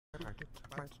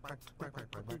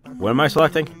What am I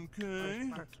selecting?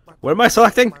 What am I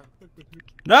selecting?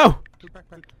 No!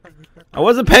 I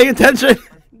wasn't paying attention!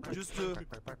 Just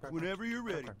whenever you're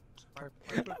ready.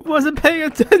 I wasn't paying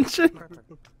attention!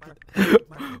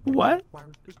 What?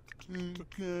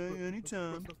 Okay,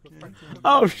 anytime.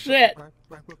 Oh shit!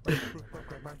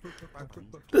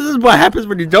 This is what happens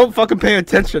when you don't fucking pay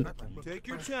attention. Take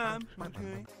your time,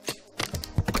 okay?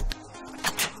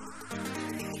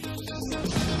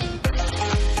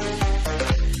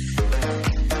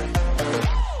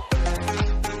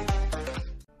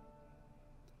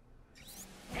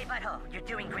 Hey Butthole, you're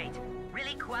doing great.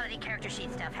 Really quality character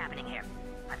sheet stuff happening here.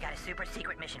 I've got a super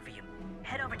secret mission for you.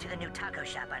 Head over to the new taco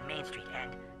shop on Main Street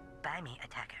and buy me a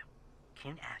taco.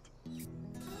 Tune out.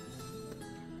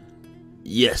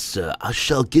 Yes, sir, I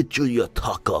shall get you your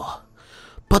taco.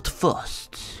 But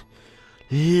first,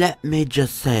 let me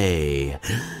just say,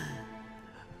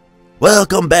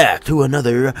 welcome back to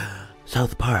another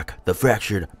South Park, The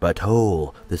Fractured But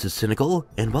Whole. This is Cynical,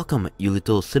 and welcome, you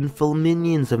little sinful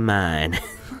minions of mine.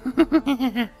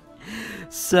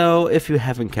 So, if you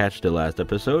haven't catched the last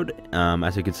episode,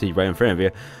 as you can see right in front of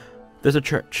you, there's a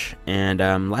church, and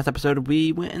last episode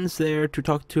we went in there to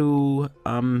talk to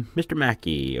Mr.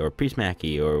 Mackey, or Priest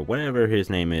Mackey, or whatever his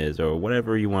name is, or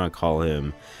whatever you want to call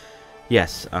him.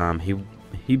 Yes,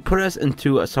 he put us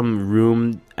into some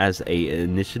room as a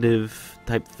initiative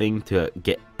type thing to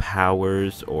get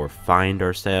powers or find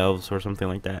ourselves or something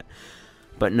like that.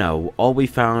 But no, all we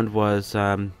found was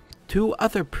two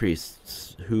other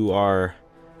priests who are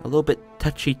a little bit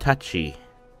touchy-touchy,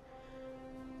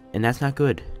 and that's not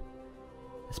good.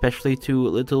 Especially to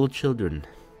little children.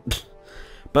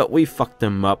 But we fucked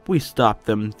them up, we stopped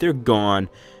them, they're gone,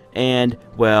 and,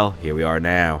 well, here we are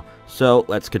now. So,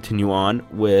 let's continue on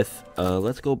with,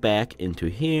 let's go back into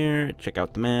here, check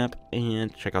out the map,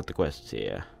 and check out the quests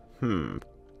here.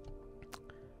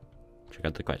 Check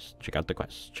out the quests, check out the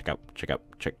quests, check out,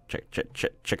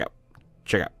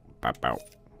 bow, bow.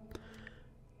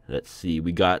 Let's see,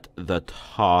 we got the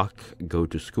talk, go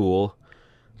to school.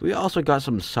 We also got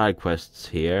some side quests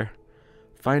here.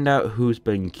 Find out who's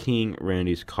been keying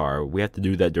Randy's car. We have to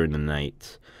do that during the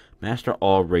night. Master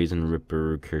all Raisin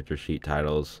Ripper character sheet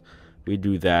titles. We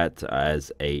do that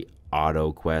as a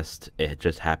auto quest. It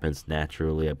just happens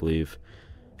naturally, I believe.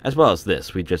 As well as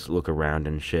this. We just look around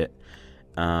and shit.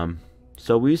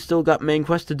 So we still got main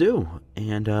quest to do.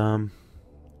 And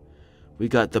we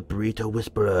got the Burrito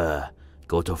Whisperer.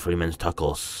 Go to Freeman's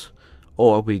Tacos.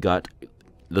 Or we got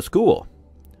the school.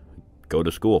 Go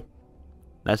to school.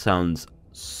 That sounds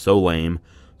so lame.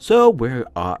 So we're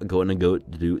going to go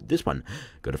do this one.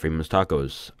 Go to Freeman's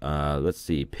Tacos. Let's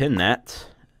see. Pin that.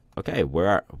 Okay,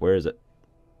 where is it?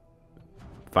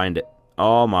 Find it.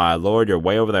 Oh my lord, you're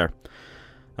way over there.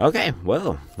 Okay,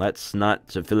 well, let's not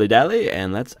dilly-dally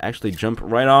and let's actually jump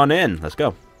right on in. Let's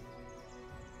go.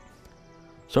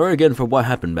 Sorry again for what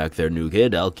happened back there, new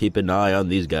kid. I'll keep an eye on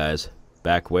these guys.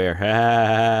 Back where?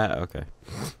 Okay.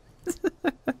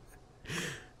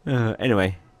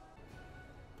 Anyway.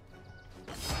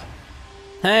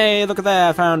 Hey, look at that,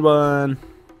 I found one.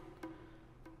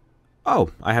 Oh,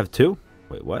 I have two?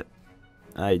 Wait, what?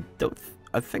 I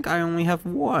think I only have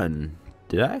one.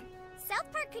 Did I? South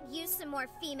Park could use some more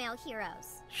female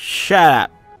heroes. Shut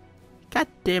up. God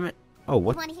damn it. Oh,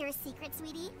 what? Want to hear a secret,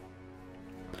 sweetie?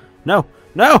 No,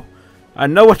 no! I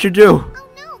know what you do. Oh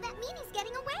no, that meanie's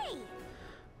getting away.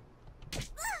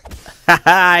 Haha,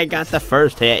 I got the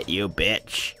first hit, you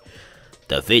bitch.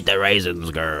 Defeat the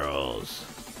Raisins girls.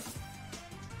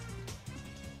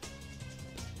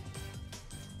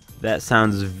 That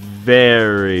sounds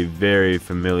very, very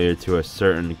familiar to a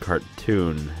certain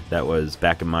cartoon that was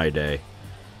back in my day.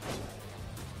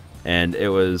 And it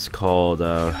was called,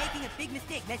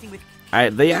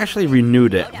 they actually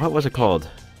renewed it. What was it called?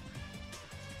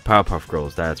 Powerpuff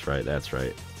Girls, that's right, that's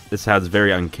right. This sounds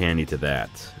very uncanny to that.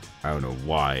 I don't know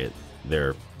why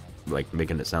they're, like,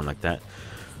 making it sound like that.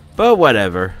 But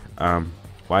whatever.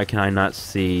 Why can I not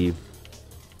see...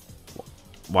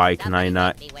 Why can I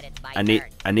not...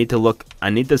 I need to look. I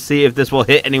need to see if this will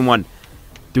hit anyone.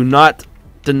 Do not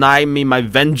deny me my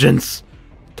vengeance.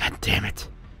 God damn it.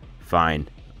 Fine.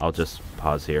 I'll just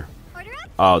pause here.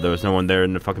 Oh, there was no one there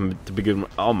in the fucking to begin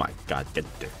with. Oh my god. Get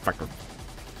the fucker.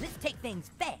 Let's take things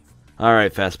fast.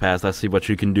 Alright, Fast Pass. Let's see what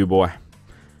you can do, boy.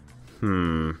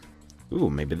 Ooh,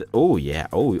 maybe. Oh, yeah.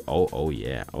 Oh,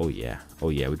 yeah. Oh, yeah. Oh,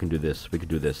 yeah. We can do this. We can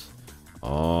do this.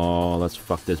 Oh, let's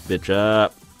fuck this bitch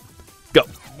up. Go.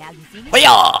 Now you see me?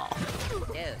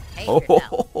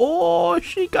 Oh,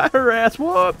 she got her ass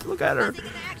whooped. Look at her.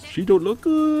 She don't look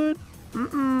good.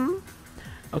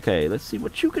 Okay, let's see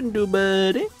what you can do,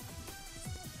 buddy.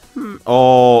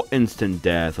 Oh, instant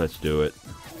death. Let's do it.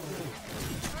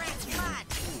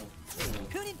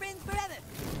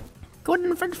 Good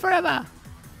and friends forever.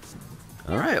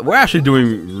 Alright, we're actually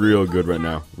doing real good right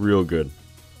now. Real good.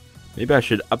 Maybe I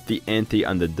should up the ante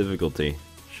on the difficulty.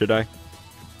 Should I?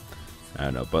 I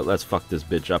don't know, but let's fuck this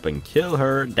bitch up and kill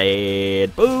her.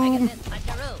 Dead. Boom!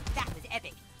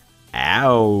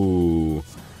 Ow!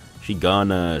 She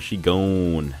gone.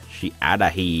 She outta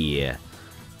here.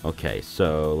 Okay,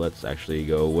 so let's actually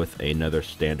go with another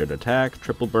standard attack.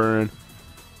 Triple burn.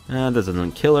 That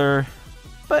doesn't kill her,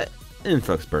 but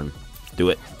influx burn. Do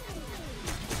it.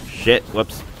 Shit,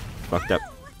 whoops. Fucked up.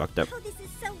 Fucked up. Oh, this is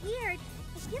so weird.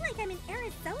 I feel like I'm in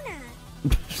Arizona.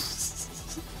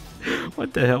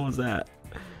 What the hell was that?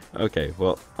 Okay,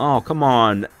 well, oh, come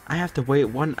on. I have to wait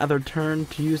one other turn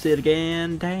to use it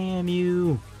again. Damn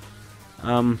you.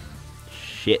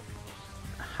 Shit.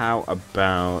 How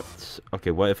about...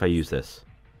 Okay, what if I use this?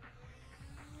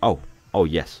 Oh,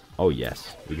 yes. Oh,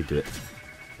 yes. We can do it.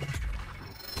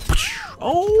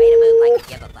 Oh! Way to move like a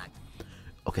give a fuck.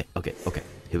 Okay.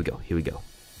 Here we go.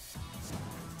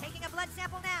 Taking a blood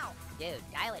sample now. Dude,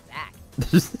 dial it back.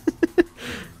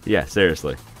 Yeah,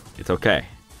 seriously. It's okay.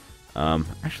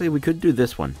 Actually, we could do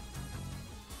this one.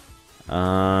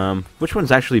 Which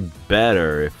one's actually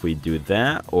better if we do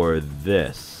that or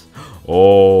this?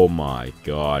 Oh my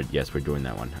god. Yes, we're doing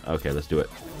that one. Okay, let's do it.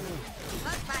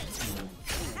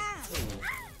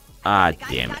 Ah,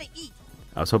 damn it.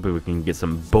 I was hoping we can get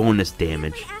some bonus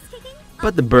damage.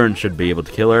 But the burn should be able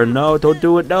to kill her. No, don't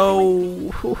do it.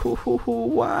 No.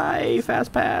 Why?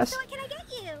 Fast pass.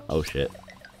 Oh, shit.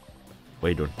 What are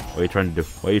you doing? What are you trying to do?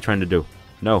 What are you trying to do?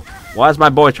 No. Why is my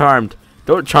boy charmed?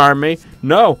 Don't charm me.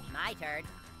 No. My turn.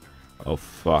 Oh,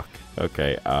 fuck.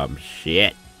 Okay,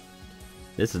 shit.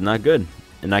 This is not good.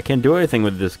 And I can't do anything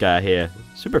with this guy here.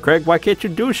 Super Craig, why can't you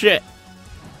do shit?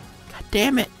 God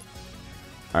damn it.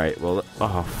 Alright, well,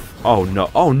 oh no,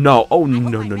 oh no, oh no,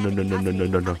 no, no, no, no, no, no,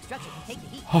 no, no.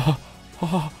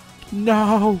 Oh,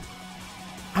 no.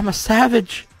 I'm a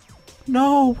savage.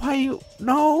 No, why you,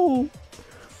 no.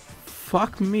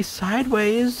 Fuck me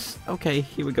sideways. Okay,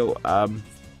 here we go.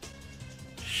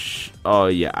 Oh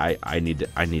yeah, I need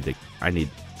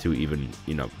to even,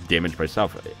 you know, damage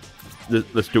myself.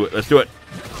 Let's do it. Let's do it.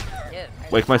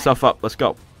 Wake myself up. Let's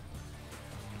go.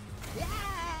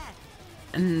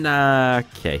 And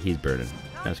okay, he's burning.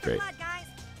 That's great.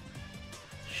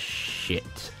 Shit.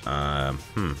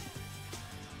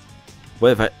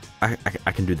 What if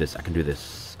I can do this? I can do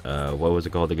this. What was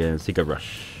it called again? Secret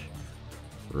Rush.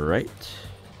 Right.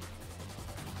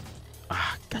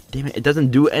 Ah, god damn it! It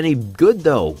doesn't do any good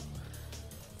though.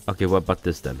 Okay, what about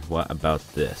this then? What about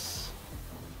this?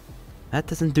 That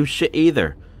doesn't do shit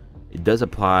either. It does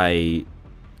apply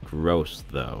gross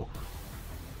though.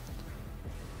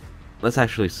 Let's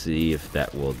actually see if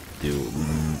that will do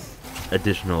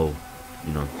additional,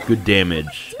 you know, good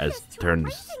damage as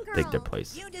turns take their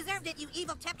place. You deserved it, you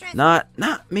evil temptress.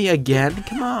 Not me again.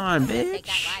 Come on,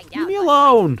 bitch. Leave me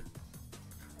alone.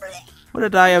 What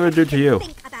did I ever do to you?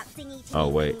 Oh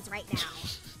wait.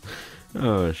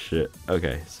 Oh shit.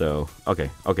 Okay, so okay,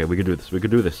 we can do this. We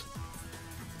can do this.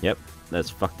 Yep. Let's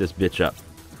fuck this bitch up.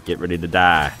 Get ready to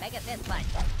die. Make a fist punch.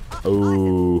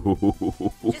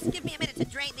 Oh. Just give me a minute to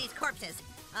drain these corpses.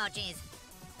 Oh jeez.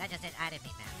 That just did. I didn't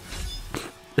mean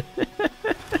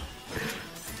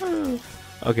that.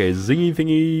 Okay, zingy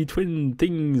thingy, twin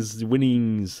things,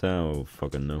 winnings. Oh,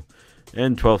 fucking no.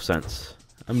 And 12 cents.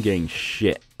 I'm getting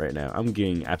shit right now. I'm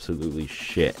getting absolutely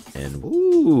shit. And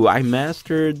ooh, I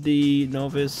mastered the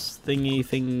novice thingy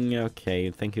thing.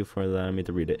 Okay, thank you for allowing me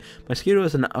to read it. Mosquito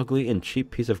is an ugly and cheap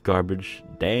piece of garbage.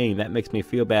 Dang, that makes me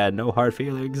feel bad. No hard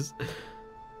feelings.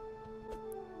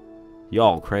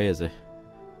 Y'all crazy.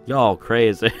 Y'all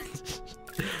crazy.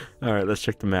 Alright, let's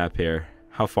check the map here.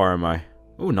 How far am I?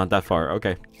 Ooh, not that far.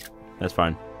 Okay, that's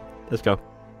fine. Let's go.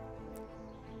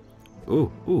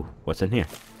 Ooh, what's in here?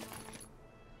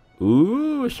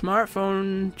 Ooh,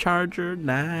 smartphone charger.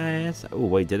 Nice. Oh,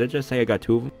 wait, did I just say I got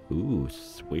 2 of them? Ooh,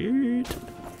 sweet.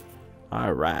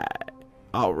 Alright.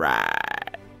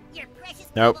 Alright.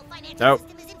 Nope. Nope.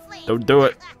 Don't do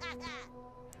it.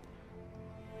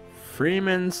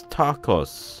 Freeman's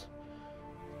Tacos.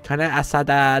 Kana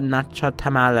asada nacho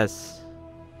tamales.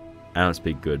 I don't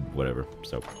speak good, whatever.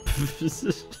 So.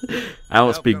 I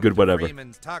don't speak good, whatever.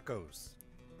 Freeman's Tacos.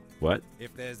 What?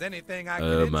 If there's anything I can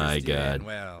Oh my interest you god. in,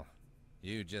 well,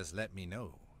 you just let me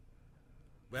know.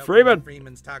 Welcome Freeman! to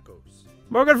Freeman's Tacos.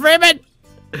 Morgan Freeman!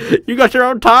 You got your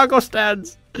own taco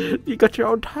stands! You got your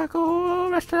own taco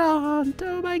restaurant!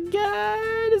 Oh my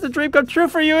god! It's a dream come true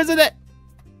for you, isn't it?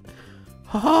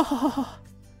 Oh.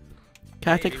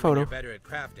 Can I take a Maybe when photo? you're better at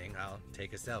crafting, I'll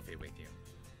take a selfie with you.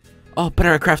 Oh,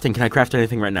 better at crafting. Can I craft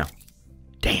anything right now?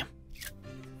 Damn.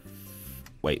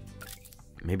 Wait.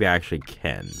 Maybe I actually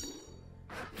can.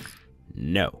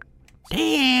 No.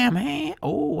 Damn, man.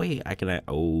 Oh, wait. I can...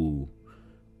 Oh.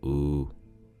 Ooh.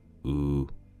 Ooh.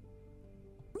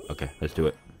 Okay, let's do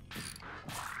it.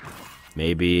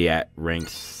 Maybe at rank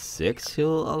 6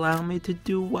 he'll allow me to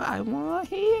do what I want.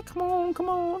 Here, come on, come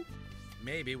on.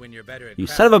 Maybe when you're better at You crafting,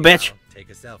 son of a bitch. I'll take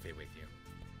a selfie with you.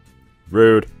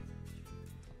 Rude.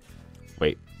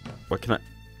 Wait. What can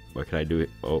I do?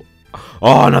 Oh.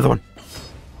 Oh, another one.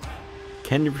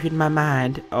 Can you read my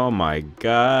mind? Oh my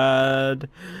god.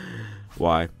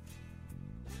 Why?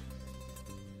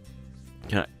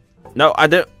 Can I? No, I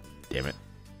did. Damn it.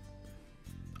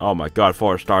 Oh my god,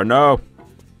 4-star. No.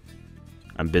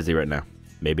 I'm busy right now.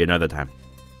 Maybe another time.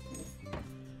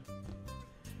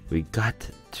 We got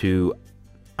to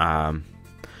Welcome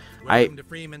to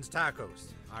Freeman's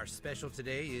Tacos. Our special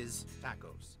today is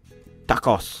tacos.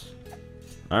 tacos.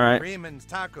 All right. Freeman's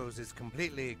Tacos is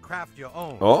completely craft your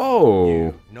own. Oh.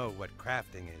 You know what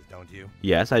crafting is, don't you?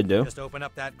 Yes, I do. Just open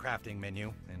up that crafting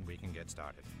menu and we can get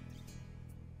started.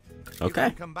 Okay. You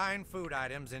can combine food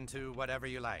items into whatever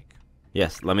you like.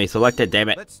 Yes, let me select it, damn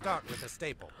it. Let's start with a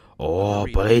staple. Oh, A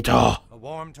burrito. burrito. A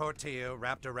warm tortilla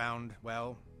wrapped around,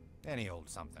 well, any old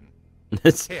something.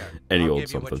 It's Here, any I'll old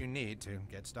give you what something. you need to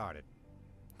get started.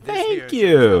 Thank This here shows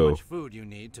you. how much food you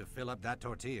need to fill up that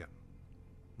tortilla.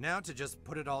 Now to just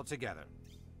put it all together.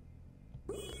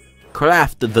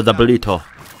 Craft the burrito.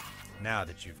 Now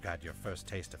that you've got your first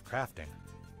taste of crafting,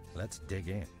 let's dig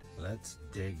in. Let's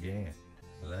dig in.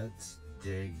 Let's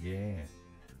dig in.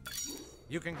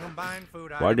 You can combine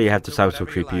food Why do you have to into sound so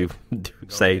whatever you creepy like.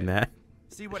 saying ahead.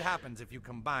 that? See what happens if you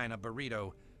combine a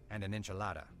burrito and an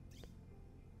enchilada.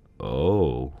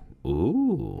 Oh.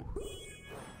 Ooh.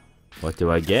 What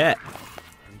do I get?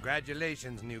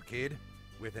 Congratulations, new kid.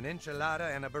 With an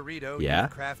enchilada and a burrito, Yeah?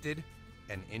 you've crafted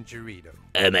an enchilada.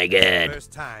 Oh my god.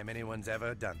 First time anyone's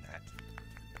ever done that.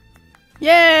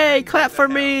 Yay! And Clap what the for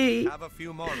hell? me! Have a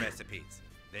few more recipes.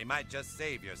 They might just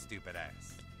save your stupid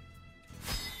ass.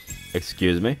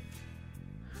 Excuse me?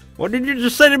 What did you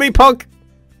just say to me, punk?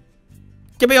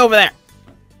 Get me over there!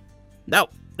 No,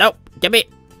 no, get me!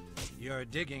 You're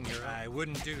digging your I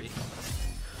wouldn't do it.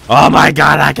 Oh my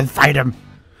god, I can fight him!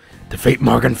 Defeat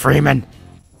Morgan Freeman!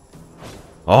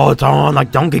 Oh, it's on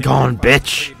like Donkey Kong,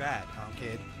 bitch! Pretty bad, huh,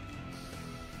 kid?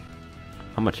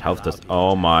 How much health does...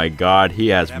 Oh my god, he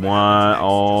has one...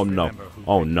 Oh no.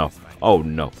 Oh no. Oh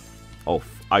no. Oh,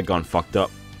 I gone fucked up.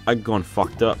 I gone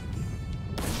fucked up.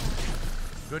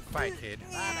 Good fight, kid.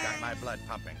 You've got my blood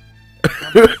pumping.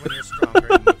 Come back when you're stronger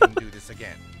and we can do this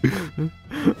again.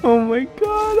 Oh my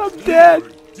god, I'm dead!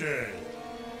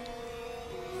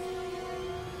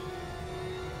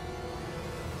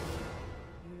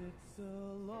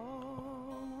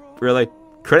 Really?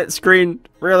 Credit screen?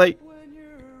 Really?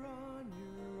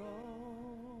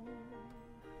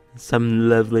 Some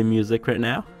lovely music right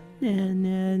now.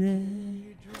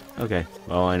 Okay,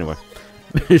 well, anyway.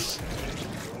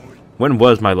 When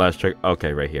was my last trick?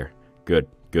 Okay, right here. Good,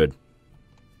 good.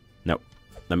 No.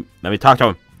 Let me talk to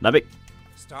him. Let me...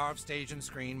 Star of stage and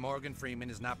screen, Morgan Freeman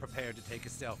is not prepared to take a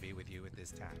selfie with you at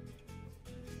this time.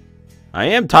 I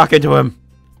am talking to him.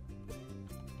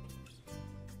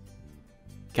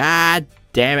 God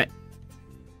damn it.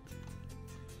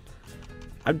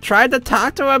 I'm trying to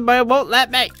talk to him, but it won't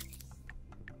let me.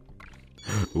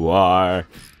 Why?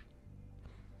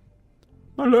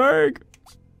 My leg.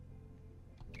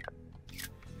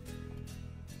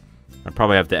 I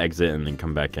probably have to exit and then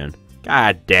come back in.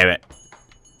 God damn it.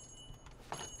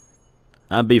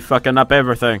 I'll be fucking up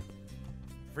everything.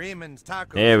 Freeman's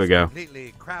Tacos There we is go.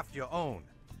 completely craft your own.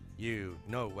 You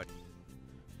know what.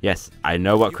 Yes, I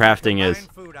know what You can crafting is.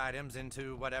 combine food items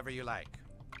into whatever you like.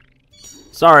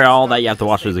 Sorry all that you have to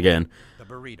watch this again. The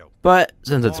burrito. But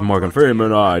since it's Warm Morgan tortilla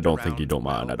Freeman, I wrapped don't think you around, don't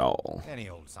mind well, at all. Any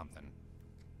old something.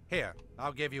 Here,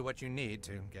 I'll give you what you need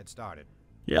to get started.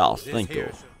 Yes, This thank you.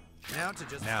 here should-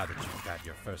 Now that you've got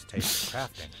your first taste of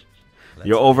crafting, let's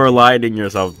You're begin. overlining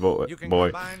yourself, boy. You can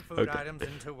boy. combine food Okay. items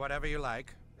into whatever you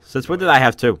like. Since when did I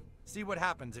have two? See what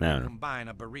happens if No, you no. combine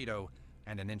a burrito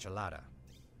and an enchilada.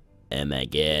 Oh my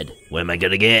god. What am I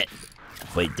gonna get?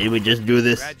 Wait, did we just do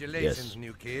this? Congratulations, Yes.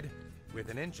 new kid. With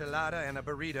an enchilada and a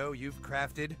burrito, you've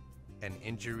crafted an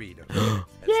enchilada.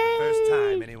 That's the first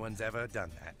time anyone's ever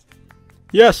done that.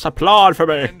 Yes, applaud for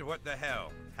me. And what the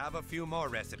hell? Have a few more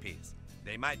recipes.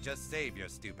 They might just save your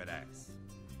stupid ass.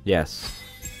 Yes.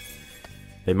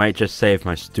 They might just save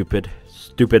my stupid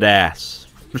ass.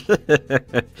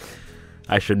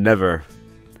 I should never,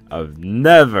 have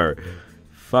never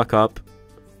fuck up,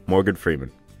 Morgan Freeman.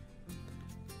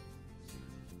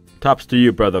 Tops to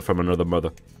you, brother from another mother.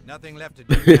 Nothing left to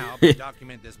do now but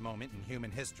document this moment in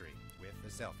human history with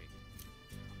a selfie.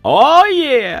 Oh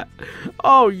yeah!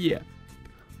 Oh yeah!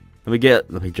 Let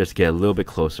me just get a little bit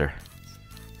closer.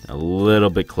 A little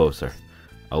bit closer.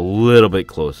 A little bit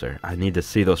closer. I need to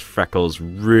see those freckles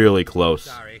really close.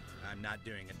 Sorry, I'm not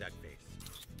doing a duck face.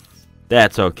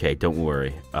 That's okay, don't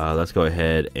worry. Let's go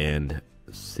ahead and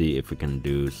see if we can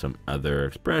do some other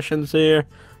expressions here.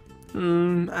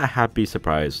 A happy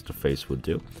surprise the face would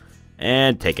do.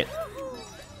 And take it.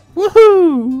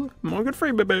 Woohoo! Morgan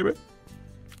Freeman, baby. Okay,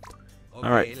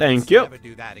 Alright, thank you. Never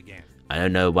do that again. I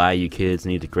don't know why you kids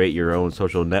need to create your own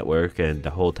social network and the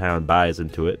whole town buys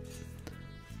into it.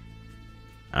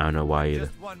 I don't know why either.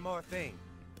 Just one more thing.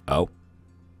 Oh?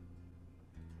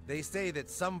 They say that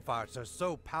some farts are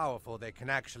so powerful they can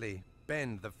actually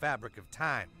bend the fabric of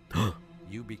time.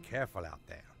 You be careful out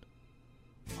there.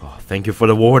 Oh, thank you for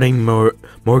the warning,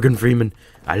 Morgan Freeman.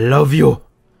 I love you.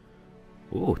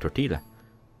 Ooh, tortilla.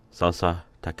 Salsa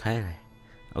taquere.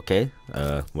 Okay,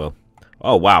 well.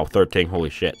 Oh, wow, 13, holy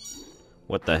shit.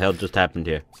 What the hell just happened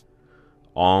here?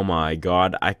 Oh my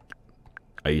god, Are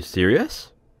you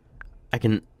serious? I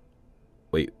can...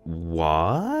 Wait,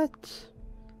 what?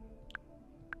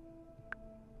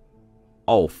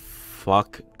 Oh,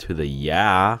 fuck to the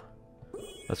yeah.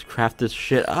 Let's craft this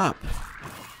shit up.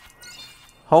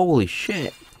 Holy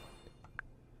shit.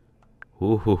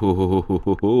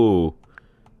 Ooh.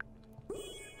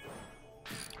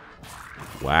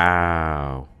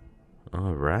 Wow.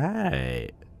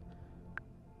 Alright.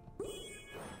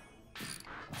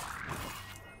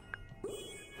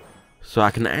 So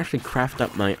I can actually craft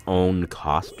up my own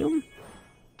costume?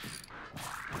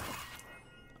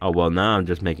 Oh, well, now I'm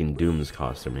just making Doom's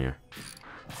costume here.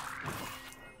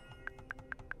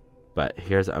 But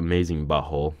here's Amazing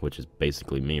Butthole, which is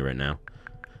basically me right now.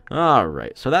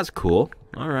 Alright, so that's cool.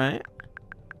 Alright.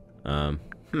 What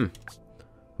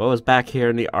was back here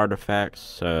in the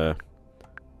artifacts? Oh,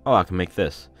 I can make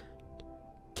this.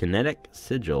 Kinetic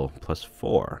Sigil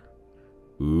 +4.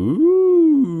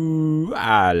 Ooh,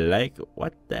 I like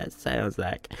what that sounds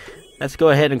like. Let's go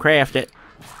ahead and craft it.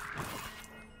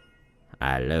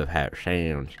 I love how it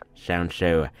sounds. Sounds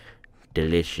so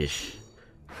delicious.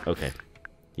 Okay.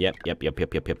 Yep.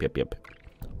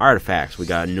 Artifacts. We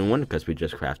got a new one because we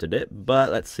just crafted it.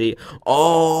 But let's see.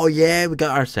 Oh, yeah. We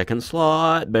got our second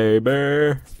slot,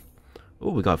 baby. Oh,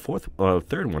 we got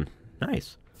third one.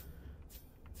 Nice.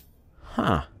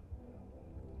 Huh.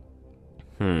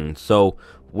 So,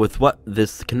 with what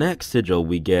this Kinetic Sigil,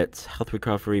 we get health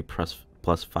recovery plus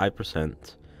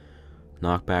 5%.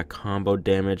 Knockback combo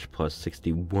damage plus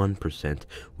 61%,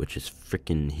 which is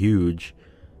freaking huge.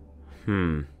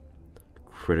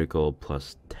 Critical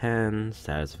plus 10,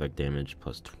 status effect damage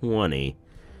plus 20.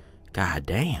 God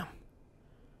damn.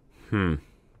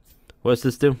 What does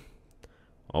this do?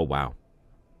 Oh, wow.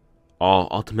 Oh,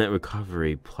 ultimate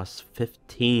recovery plus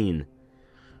 15.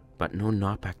 But no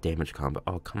knockback damage combo.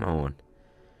 Oh, come on.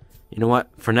 You know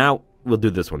what? For now, we'll do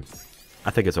this one.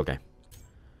 I think it's okay.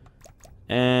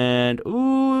 And,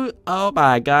 ooh, oh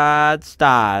my god,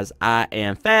 stars. I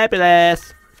am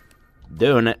fabulous.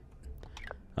 Doing it.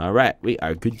 Alright, we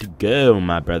are good to go,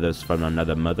 my brothers from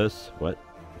another mothers. What?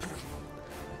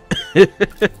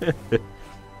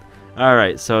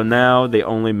 Alright, so now the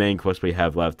only main quest we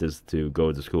have left is to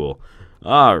go to school.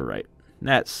 Alright,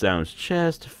 that sounds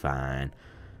just fine.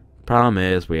 Problem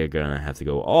is, we are gonna have to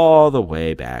go all the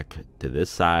way back to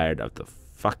this side of the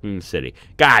fucking city.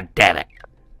 God damn it!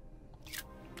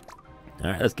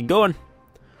 Alright, let's get going.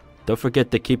 Don't forget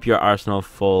to keep your arsenal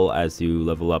full as you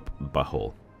level up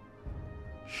Butthole.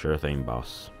 Sure thing,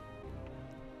 boss.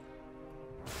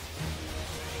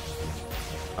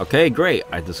 Okay, great.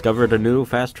 I discovered a new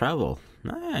fast travel.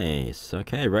 Nice.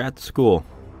 Okay, right at the school.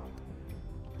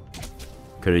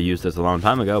 Could have used this a long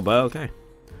time ago, but okay.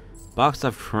 Box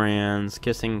of crayons,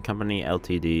 Kissing Company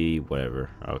Ltd, whatever.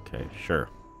 Okay, sure.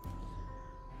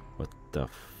 What the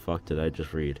fuck did I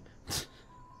just read?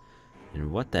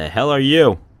 And what the hell are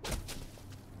you?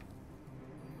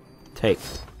 Take.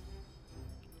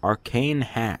 Arcane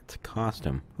hat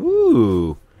costume.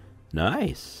 Ooh,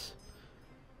 nice.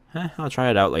 I'll try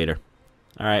it out later.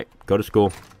 Alright, go to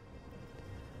school.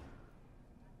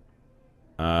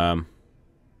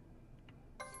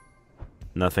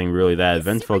 Nothing really that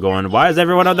eventful going. Why is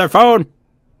everyone on their phone?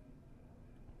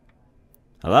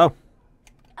 Hello?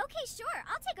 Okay, sure.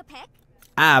 I'll take a pic.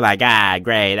 Oh my god,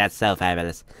 great. That's so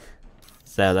fabulous.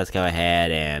 So let's go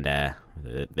ahead and,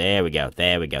 there we go.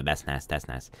 There we go. That's nice. That's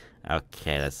nice.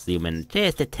 Okay, let's zoom in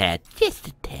just a tad.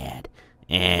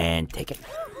 And And take it.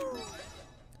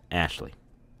 Ashley.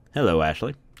 Hello,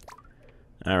 Ashley.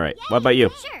 Alright, what about you?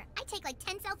 Sure, I take like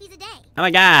 10 selfies a day. Oh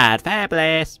my god,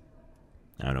 fabulous!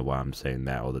 I don't know why I'm saying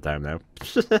that all the time now.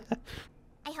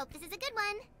 I hope this is a good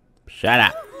one. Shut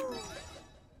up.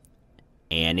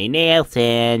 Annie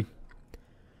Nelson.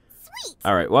 Sweet.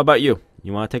 Alright, what about you?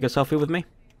 You want to take a selfie with me?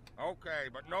 Okay,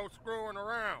 but no screwing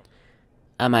around.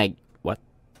 Oh my... What?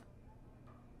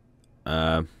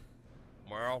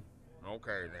 Well,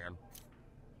 okay then.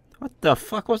 What the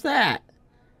fuck was that?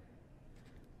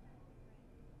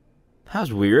 That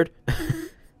was weird.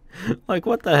 Like,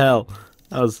 what the hell?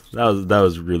 That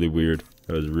was really weird.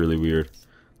 That was really weird.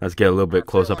 Let's get a little bit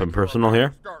close up and personal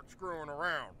here. Start screwing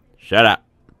around. Shut up.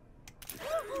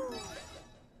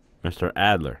 Mr.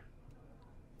 Adler.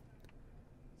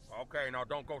 Okay, now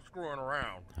don't go screwing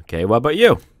around. Okay, what about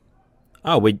you?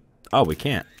 Oh, we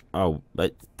can't. Oh,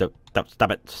 but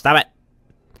stop it. Stop it.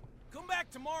 Come back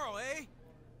tomorrow, eh?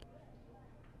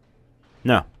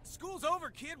 No. School's over,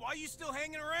 kid. Why are you still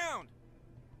hanging around?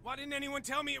 Why didn't anyone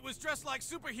tell me it was dressed like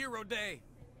superhero day?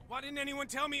 Why didn't anyone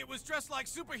tell me it was dressed like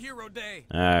superhero day?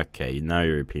 Okay, now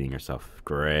you're repeating yourself.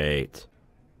 Great.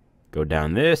 Go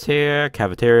down this here.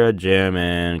 Cafeteria, gym,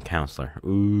 and counselor.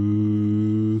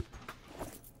 Ooh.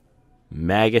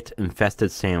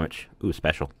 Maggot-infested sandwich. Ooh,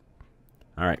 special.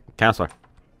 Alright, counselor.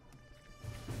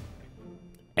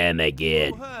 And they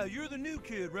get. Oh, hi, you're the new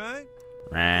kid, right?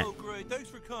 Right. Oh, great. Thanks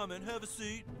for coming. Have a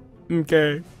seat.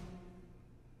 Okay.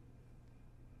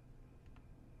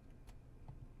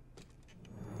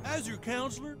 As your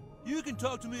counselor, you can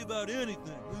talk to me about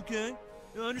anything, okay?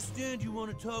 I understand you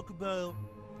want to talk about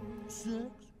sex.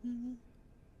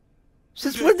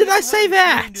 Since Okay, when did I I'm say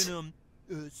that? trained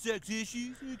in, sex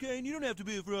issues, okay? And you don't have to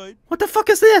be afraid. What the fuck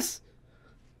is this?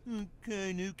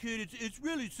 Okay, new kid, it's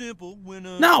really simple.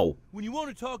 No. When you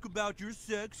want to talk about your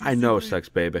sex, I know sex,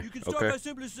 baby. You can start Okay. by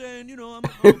simply saying, you know, I'm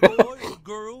a boy, or a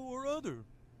girl, or other.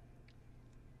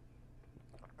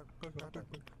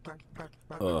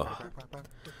 Ugh.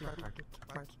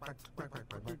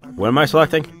 What am I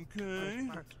selecting? Okay.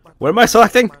 What am I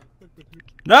selecting?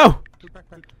 No!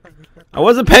 I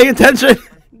wasn't paying attention!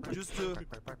 Just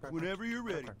whenever you're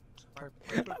ready.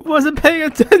 I wasn't paying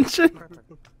attention!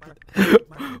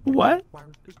 What?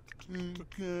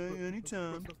 Okay,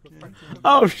 anytime.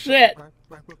 Oh shit!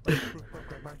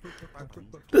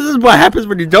 This is what happens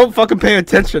when you don't fucking pay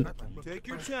attention. Take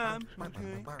your time,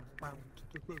 okay?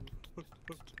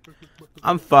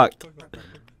 I'm fucked.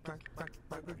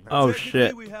 Oh Technically,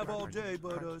 shit. we have all day,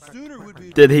 but sooner would be.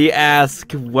 Did he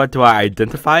ask what do I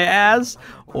identify as?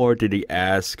 Or did he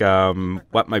ask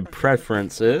what my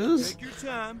preference is? Take your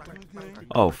time, okay?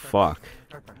 Oh fuck.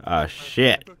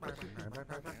 Shit.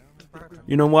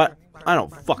 You know what? I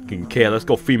don't fucking care. Let's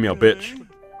go female bitch.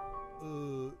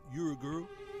 You're a girl?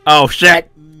 Oh shit.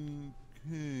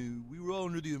 Okay, we were all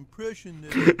under the impression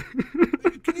that.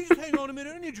 Hey, can you just hang on a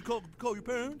minute? I need you to call your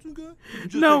parents, okay?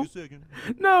 Just No. take a second.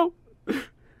 No.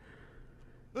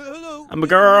 Hello. I'm a this is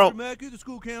girl. Mr. Mackey, the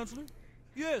school counselor.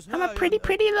 Yes, I'm a hi, pretty little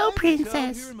I have a child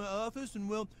princess. here in my office, and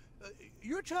well,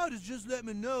 your child has just let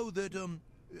me know that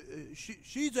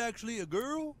she's actually a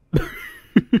girl.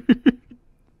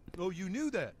 Oh, you knew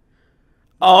that?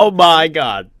 Oh my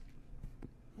god.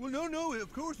 Well, no,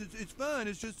 of course it's fine.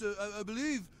 It's just I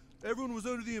believe everyone was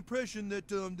under the impression that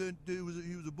he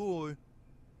was a boy.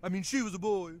 I mean, she was a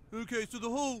boy. Okay, so the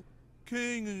whole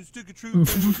king and stick of truth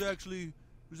thing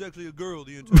was actually a girl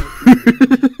the entire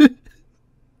time.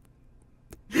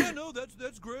 Yeah, no,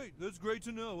 that's great. That's great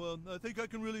to know. I think I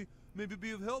can really maybe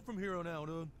be of help from here on out.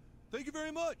 Thank you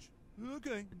very much.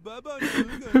 Okay, bye-bye now.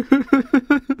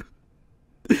 Okay.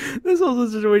 This whole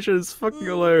situation is fucking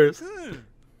hilarious. Okay.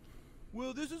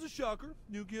 Well, this is a shocker,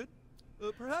 new kid.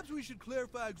 Perhaps we should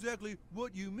clarify exactly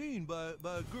what you mean by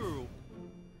a girl.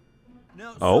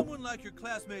 Now, someone like your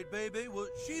classmate, Baby, well,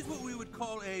 she's what we would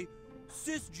call a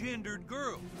cisgendered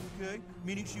girl, okay?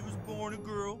 Meaning she was born a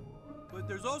girl. But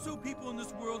there's also people in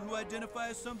this world who identify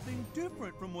as something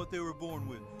different from what they were born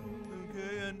with,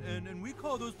 okay? And we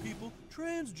call those people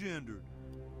transgendered.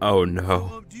 Oh no.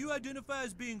 So, do you identify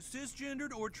as being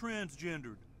cisgendered or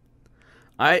transgendered?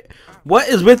 What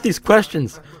is with these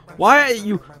questions? Why are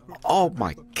you? Oh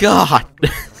my god.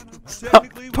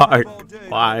 Part.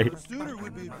 Why? Sooner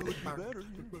would be better.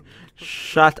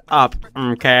 Shut up.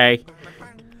 Okay.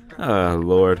 Oh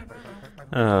lord.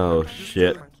 Oh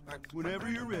shit. Whenever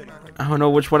you're ready. I don't know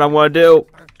which one I want to do.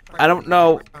 I don't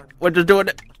know. We're just doing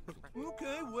it.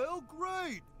 Okay, well,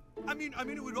 great. I mean,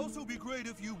 it would also be great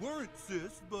if you weren't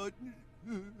cis, but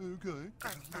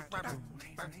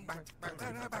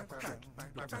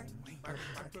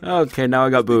Okay, now I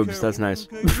got boobs. That's nice.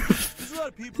 Okay? There's a lot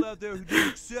of people out there who don't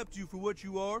accept you for what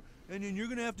you are, and then you're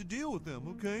gonna have to deal with them,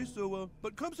 okay? So,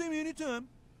 but come see me anytime.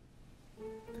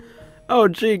 Oh,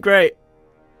 gee, great.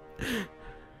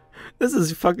 This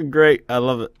is fucking great. I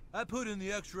love it. I put in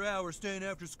the extra hours staying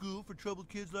after school for troubled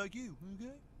kids like you,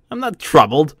 okay? I'm not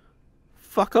troubled.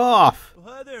 Fuck off.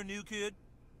 Well, hi there, new kid.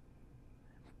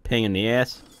 Pain in the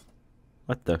ass.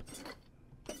 What the?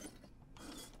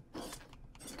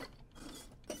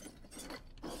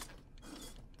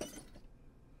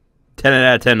 Ten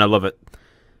out of 10. I love it.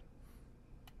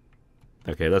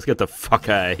 Okay, let's get the fuck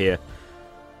out of here.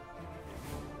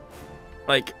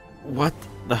 Like, what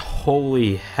the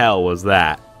holy hell was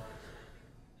that?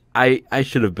 I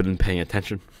should have been paying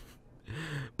attention.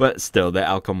 But still, the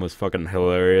outcome was fucking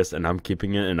hilarious, and I'm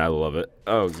keeping it, and I love it.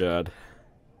 Oh, God.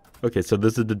 Okay, so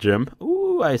this is the gym.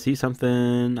 Ooh, I see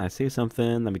something. I see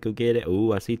something. Let me go get it.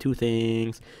 Ooh, I see two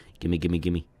things. Gimme, gimme,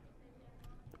 gimme.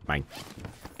 Fine.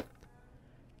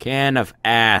 Can of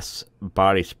ass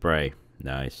body spray.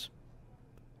 Nice.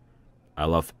 I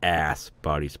love ass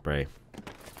body spray.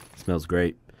 Smells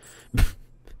great.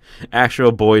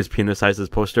 Actual boy's penis sizes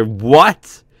poster.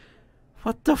 What?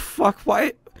 What the fuck?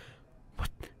 Why?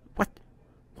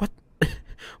 What?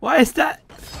 Why is that?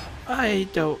 I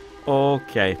don't.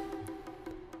 Okay.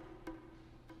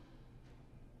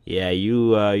 Yeah,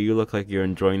 you look like you're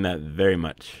enjoying that very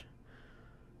much.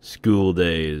 School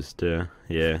days, too.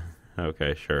 Yeah.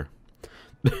 Okay, sure.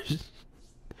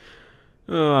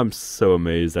 Oh, I'm so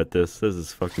amazed at this. This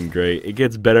is fucking great. It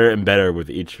gets better and better with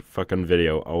each fucking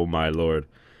video. Oh my lord.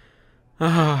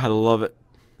 Ah, I love it.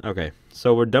 Okay,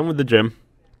 so we're done with the gym.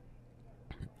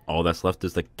 All that's left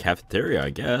is the cafeteria,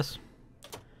 I guess.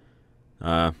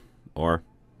 Or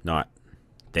not.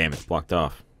 Damn, it's blocked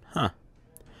off. Huh.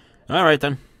 Alright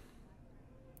then.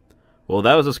 Well,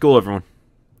 that was the school, everyone.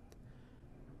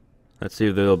 Let's see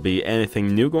if there'll be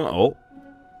anything new going. Oh.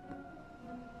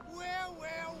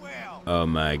 Well. Oh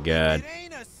my god. It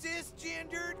ain't a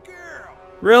cisgendered girl.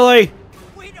 Really?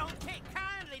 We don't take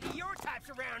kindly to your types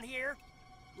around here.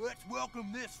 Let's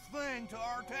welcome this thing to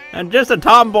our town. I'm just a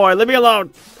tomboy. Leave me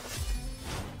alone.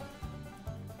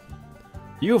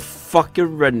 You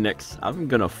fucking rednecks. I'm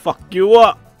gonna fuck you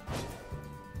up.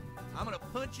 I'm gonna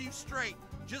punch you straight,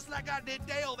 just like I did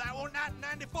Dale that one night in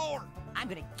 '94. I'm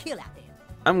gonna kill out there.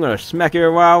 I'm gonna smack you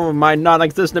around with my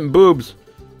non-existent boobs.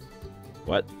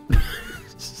 What?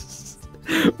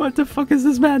 What the fuck is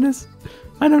this madness?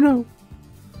 I don't know.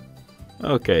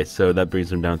 Okay, so that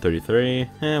brings him down 33.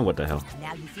 And what the hell?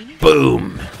 Now you see me?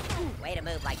 Boom! Way to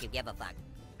move like you give a fuck.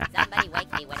 Somebody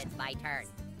wake me when it's my turn.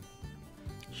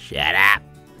 Shut up!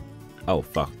 Oh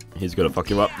fuck, he's gonna fuck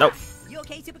you up. Nope. You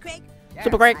okay, Super Craig? Sure,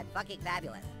 Super Craig. I'm fucking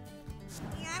fabulous.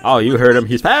 Oh, you heard him.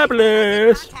 He's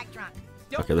fabulous. Contact drunk.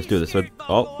 Okay, let's do this.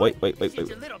 Oh, wait. It's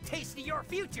a little taste of your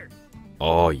future.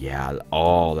 Oh yeah.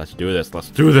 Oh, let's do this. Let's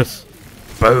do this.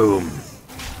 Boom.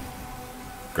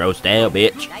 Gross down,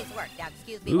 bitch. Nice work. Now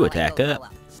excuse me Ooh, while I attack go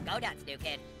up. Go nuts, new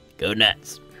kid. Go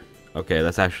nuts. Okay,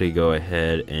 let's actually go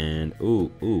ahead and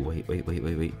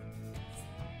wait.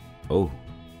 Oh.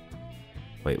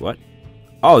 Wait, what?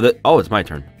 Oh, it's my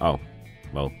turn. Oh.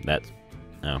 Well, that's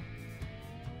no.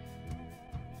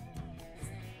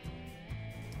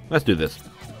 Let's do this.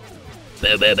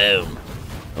 Boom, boom, boom.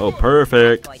 Oh,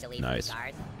 perfect. Going to leave Nice. some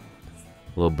scars.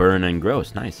 A little burn and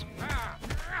gross. Nice.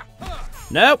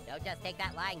 Nope. Don't just take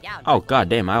that lying down. Oh, god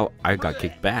damn. I got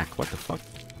kicked back. What the fuck?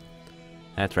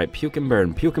 That's right. Puke and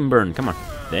burn. Puke and burn. Come on.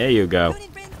 There you go. Tune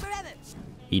in friends forever.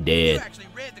 He You did. actually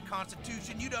read the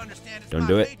Constitution. You'd understand it's Don't my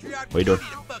do it. patriarchal What are you doing?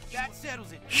 duty to fuck that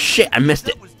settles it. Shit, I missed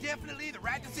it. That was definitely the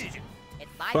right decision.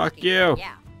 It's my Fuck lucky you. day,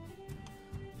 Yeah.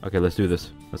 Okay, let's do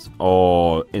this. Let's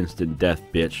instant death,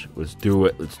 bitch. Let's do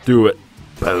it. Let's do it.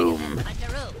 Boom.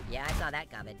 Huntaroo. Yeah, I saw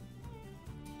that coming.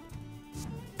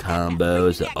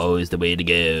 Combos are always the way to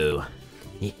go.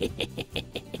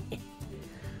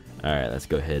 Alright, let's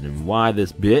go ahead and Y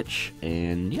this bitch.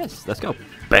 And yes, let's go.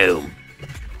 Boom.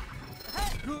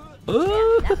 Nothing but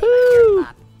your Ooh.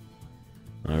 pop.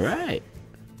 Alright.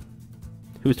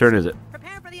 Whose turn is it?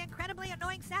 Prepare for the incredibly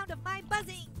annoying sound of my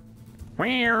buzzing.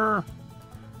 Where?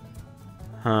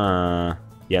 Huh.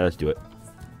 Yeah, let's do it.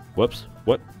 Whoops.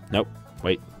 What? Nope.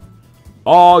 Wait.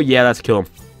 Oh, yeah, let's kill him.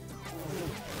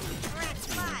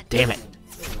 Damn it.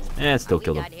 Still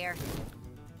killed him. Done here.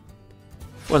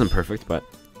 Wasn't perfect, but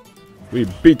we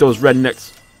beat those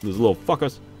rednecks. Those little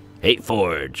fuckers. Hate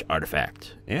Forge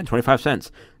artifact. And 25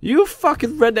 cents. You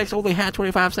fucking rednecks only had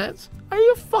 25 cents? Are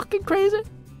you fucking crazy?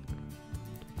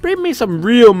 Bring me some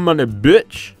real money,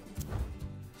 bitch.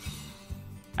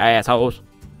 Assholes.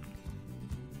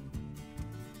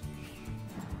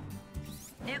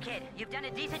 New kid, you've done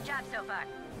a decent job so far.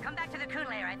 Come back to the Coon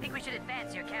lair. I think we should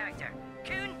advance your character.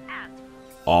 Coon out.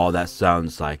 Oh, that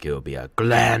sounds like it'll be a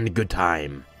grand good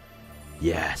time.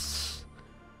 Yes.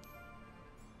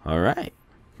 Alright.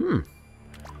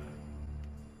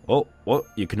 Oh, well,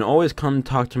 you can always come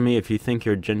talk to me if you think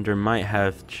your gender might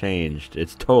have changed.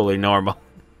 It's totally normal.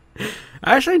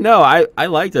 Actually, no, I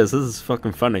like this. This is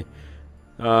fucking funny.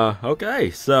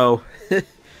 Okay, so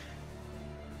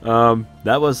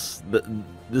that was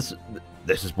this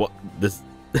is what this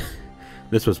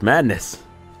this was madness.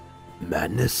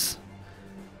 Madness.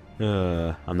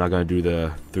 I'm not gonna do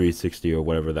the 360 or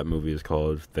whatever that movie is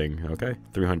called thing. Okay,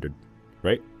 300,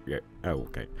 right? Yeah. Oh,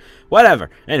 okay. Whatever.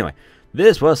 Anyway,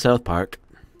 this was South Park,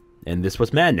 and this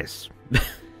was madness.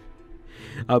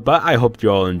 But I hope you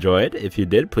all enjoyed. If you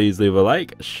did, please leave a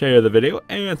like, share the video,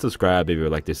 and subscribe if you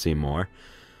would like to see more.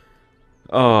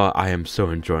 Oh, I am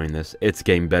so enjoying this. It's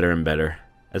getting better and better.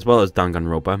 As well as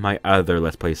Danganronpa, my other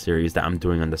Let's Play series that I'm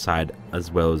doing on the side,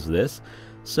 as well as this.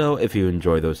 So if you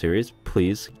enjoy those series,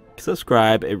 please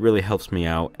subscribe. It really helps me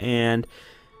out, and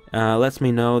lets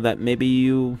me know that maybe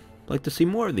you like to see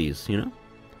more of these, you know?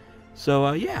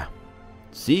 So, yeah.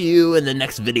 See you in the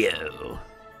next video.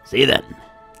 See you then.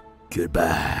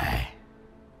 Goodbye.